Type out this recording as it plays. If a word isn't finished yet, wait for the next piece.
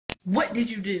What did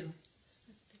you do?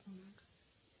 Suck dick on accident.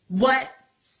 What?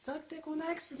 Suck dick on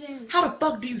accident. How the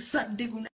fuck do you suck dick on